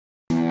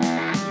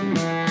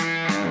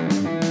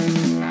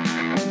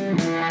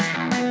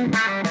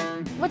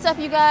What's up,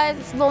 you guys?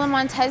 It's Lola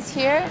Montez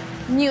here,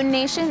 Mutant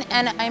Nation,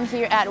 and I'm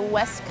here at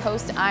West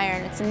Coast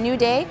Iron. It's a new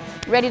day,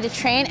 ready to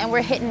train, and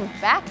we're hitting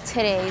back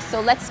today,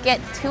 so let's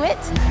get to it.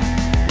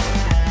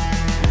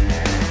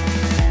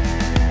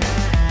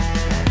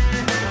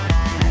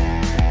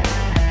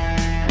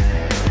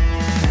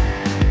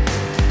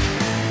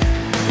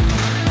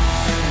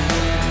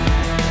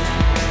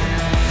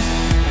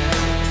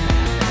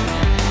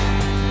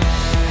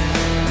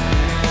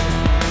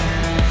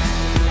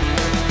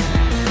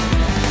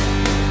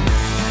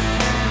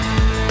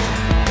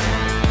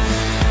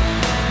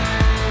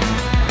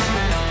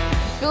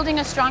 Building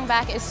a strong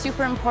back is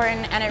super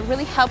important, and it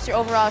really helps your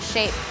overall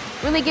shape.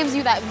 Really gives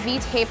you that V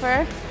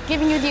taper,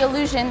 giving you the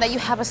illusion that you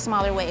have a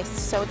smaller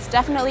waist. So it's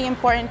definitely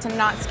important to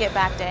not skip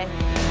back day.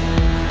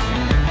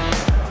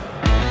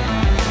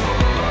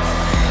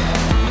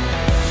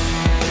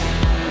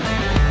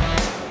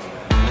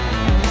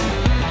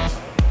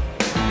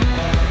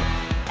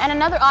 And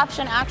another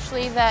option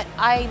actually that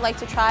I like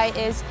to try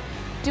is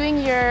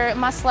doing your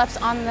muscle ups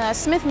on the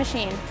Smith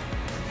machine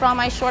for all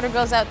my shorter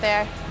girls out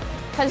there.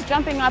 Because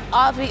jumping up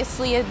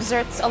obviously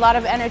exerts a lot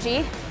of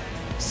energy.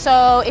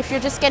 So if you're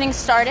just getting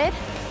started,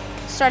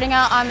 starting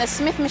out on the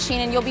Smith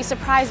machine, and you'll be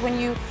surprised when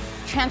you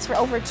transfer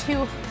over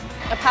to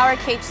a power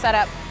cage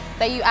setup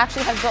that you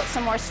actually have built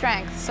some more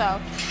strength.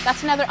 So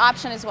that's another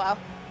option as well.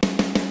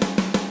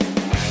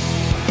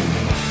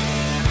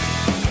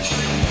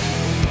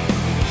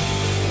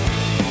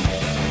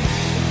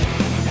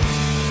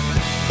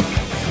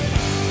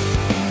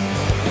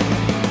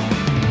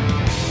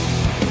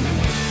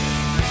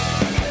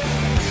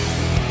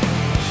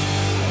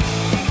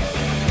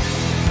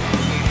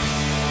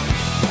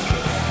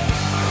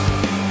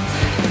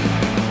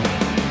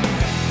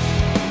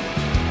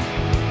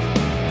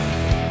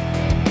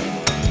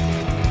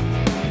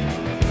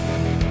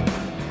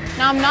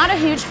 Now, I'm not a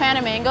huge fan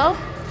of mango,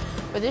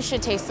 but this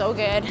shit tastes so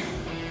good.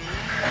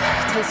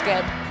 It tastes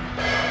good.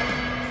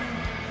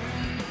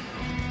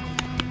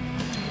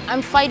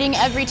 I'm fighting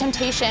every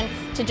temptation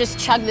to just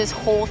chug this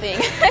whole thing.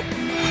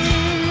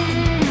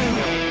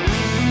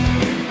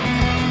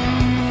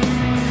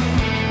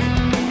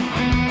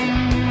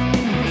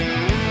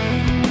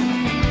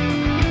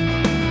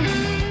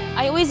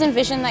 I always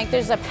envision like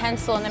there's a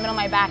pencil in the middle of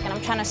my back and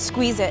I'm trying to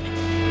squeeze it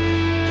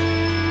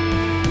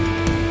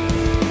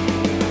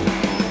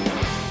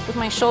with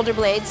my shoulder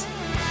blades.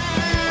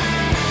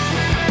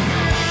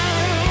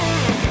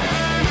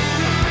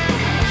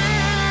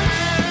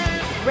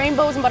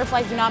 Rainbows and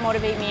butterflies do not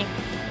motivate me.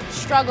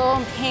 Struggle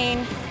and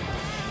pain,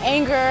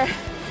 anger,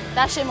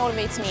 that shit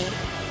motivates me.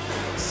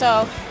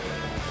 So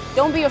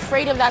don't be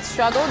afraid of that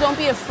struggle. Don't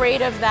be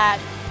afraid of that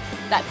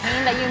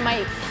pain that you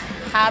might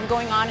have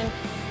going on in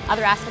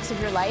other aspects of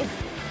your life.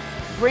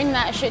 Bring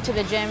that shit to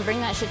the gym,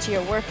 bring that shit to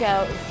your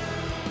workout.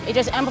 It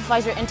just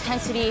amplifies your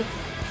intensity,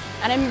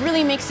 and it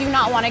really makes you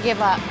not want to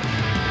give up.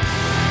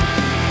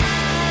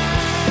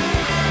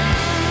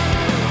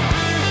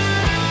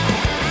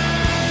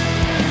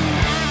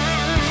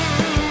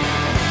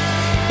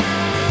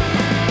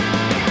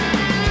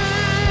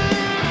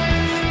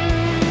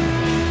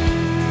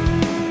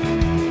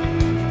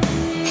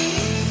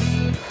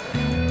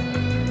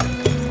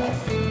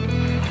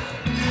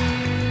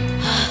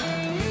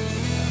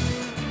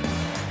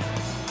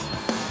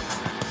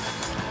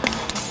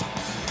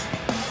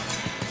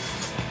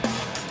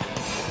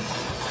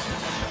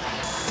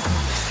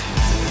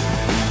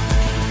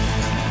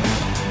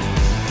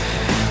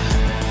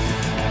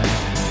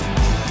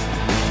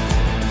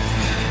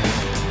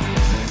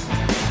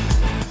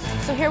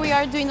 Here we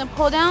are doing the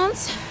pull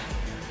downs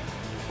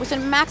with a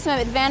maximum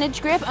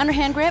advantage grip,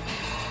 underhand grip.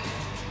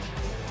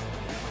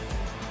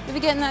 Really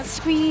getting that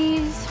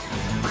squeeze.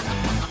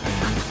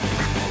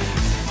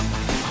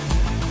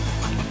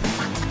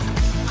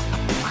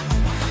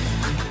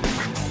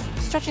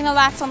 Stretching the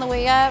lats on the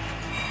way up.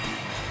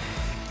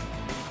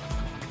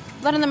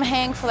 Letting them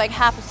hang for like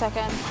half a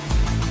second.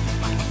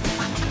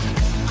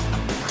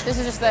 This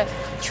is just the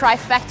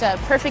trifecta.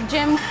 Perfect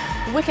gym,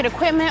 wicked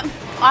equipment,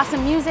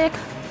 awesome music,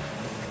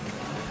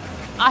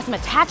 awesome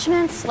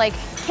attachments. Like,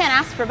 can't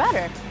ask for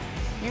better.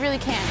 You really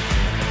can't.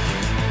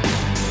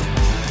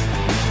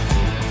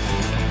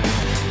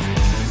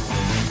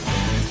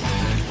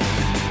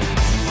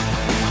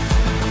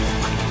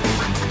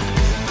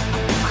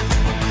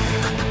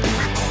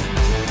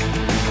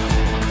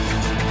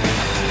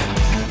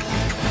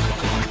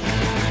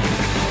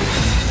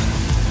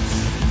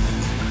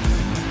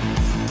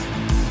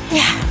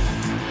 Yeah.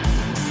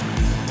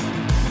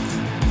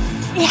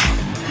 Yeah.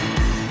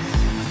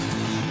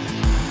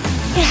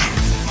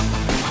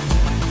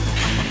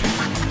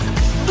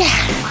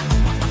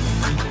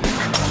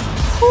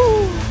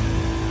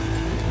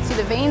 See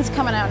the veins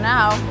coming out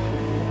now.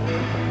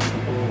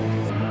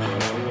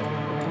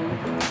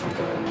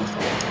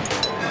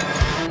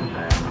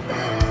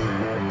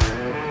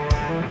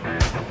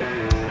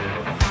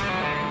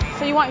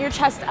 So you want your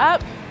chest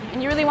up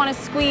and you really want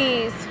to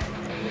squeeze.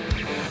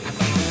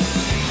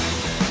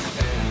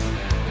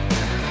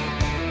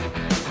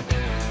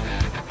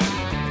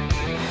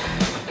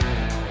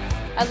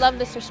 I love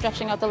this for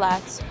stretching out the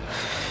lats.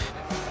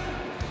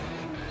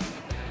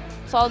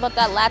 It's all about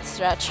that lat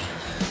stretch.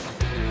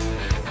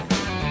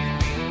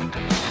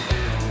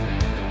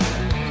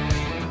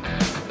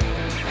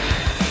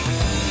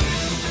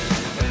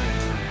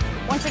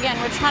 Once again,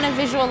 we're trying to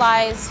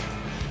visualize,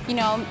 you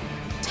know,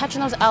 touching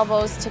those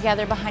elbows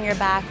together behind your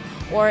back,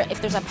 or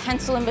if there's a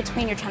pencil in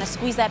between, you're trying to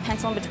squeeze that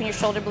pencil in between your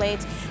shoulder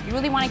blades. You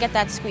really want to get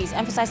that squeeze,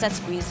 emphasize that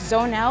squeeze,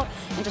 zone out,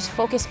 and just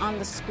focus on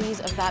the squeeze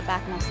of that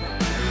back muscle.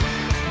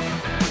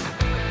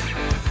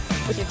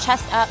 With your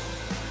chest up,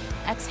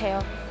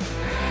 exhale.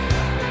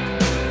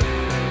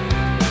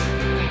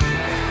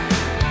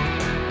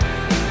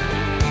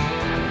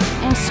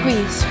 And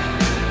squeeze.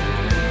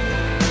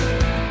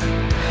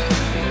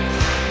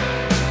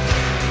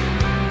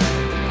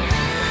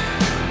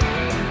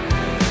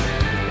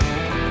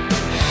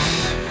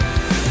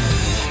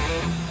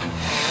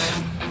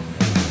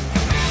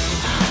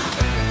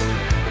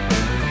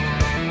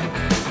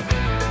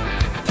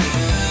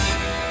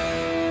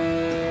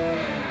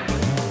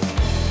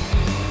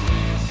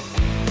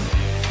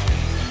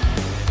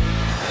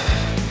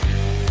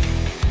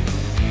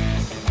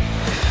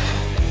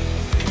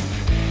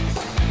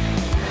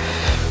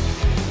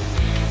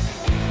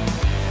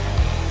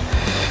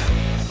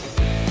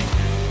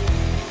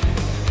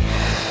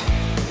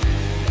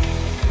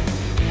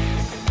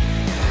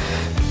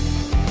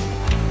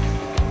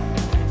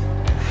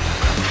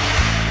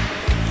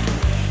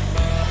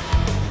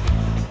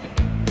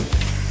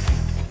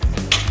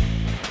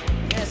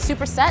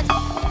 Superset.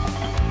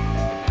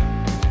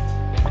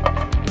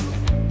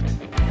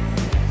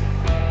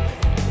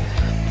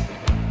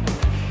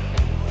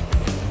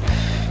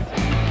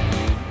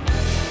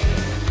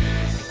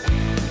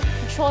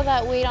 Control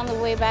that weight on the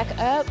way back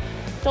up.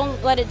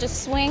 Don't let it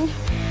just swing.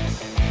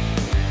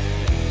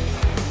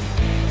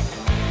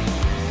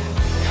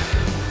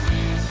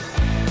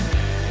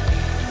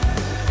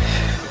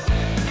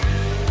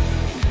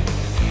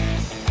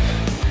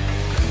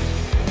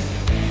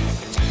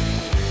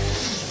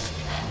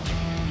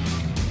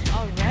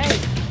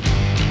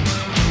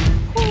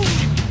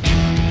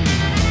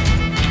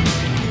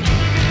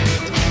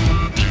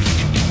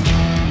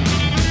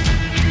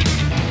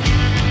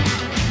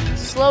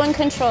 Slow and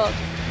controlled.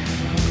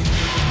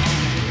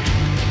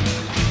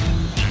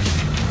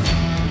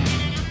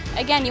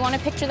 Again, you want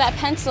to picture that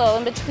pencil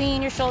in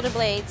between your shoulder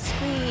blades.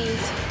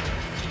 Squeeze.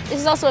 This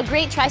is also a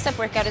great tricep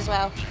workout as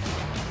well.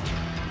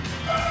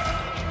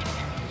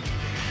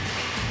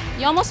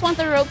 You almost want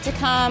the rope to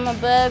come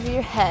above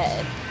your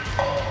head.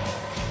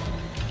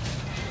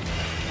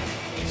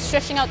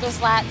 Stretching out those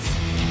lats.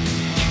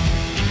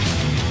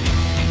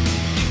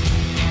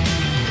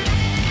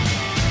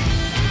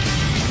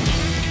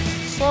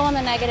 Slow on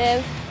the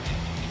negative,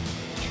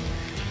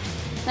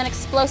 then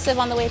explosive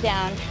on the way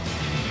down.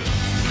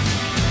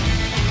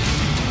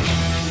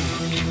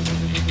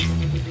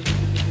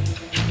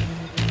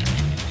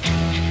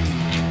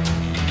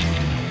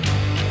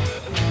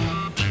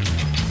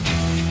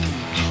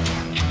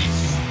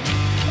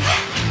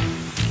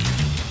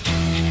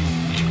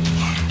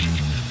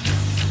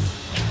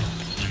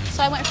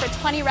 So I went for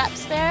 20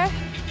 reps there.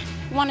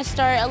 You want to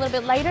start a little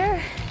bit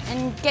lighter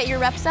and get your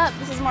reps up.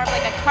 This is more of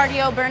like a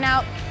cardio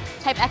burnout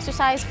type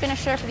exercise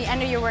finisher for the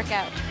end of your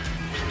workout.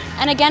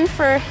 And again,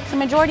 for the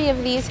majority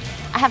of these,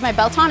 I have my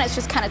belt on. It's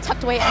just kind of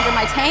tucked away under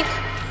my tank.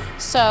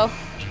 So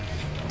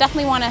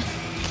definitely want to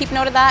keep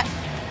note of that.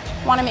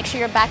 Want to make sure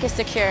your back is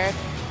secure.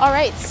 All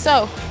right,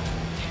 so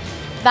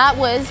that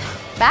was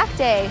back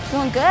day.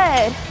 Feeling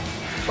good.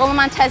 Lola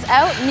Montez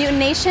out, Mutant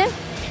Nation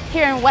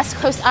here in West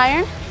Coast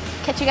Iron.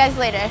 Catch you guys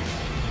later.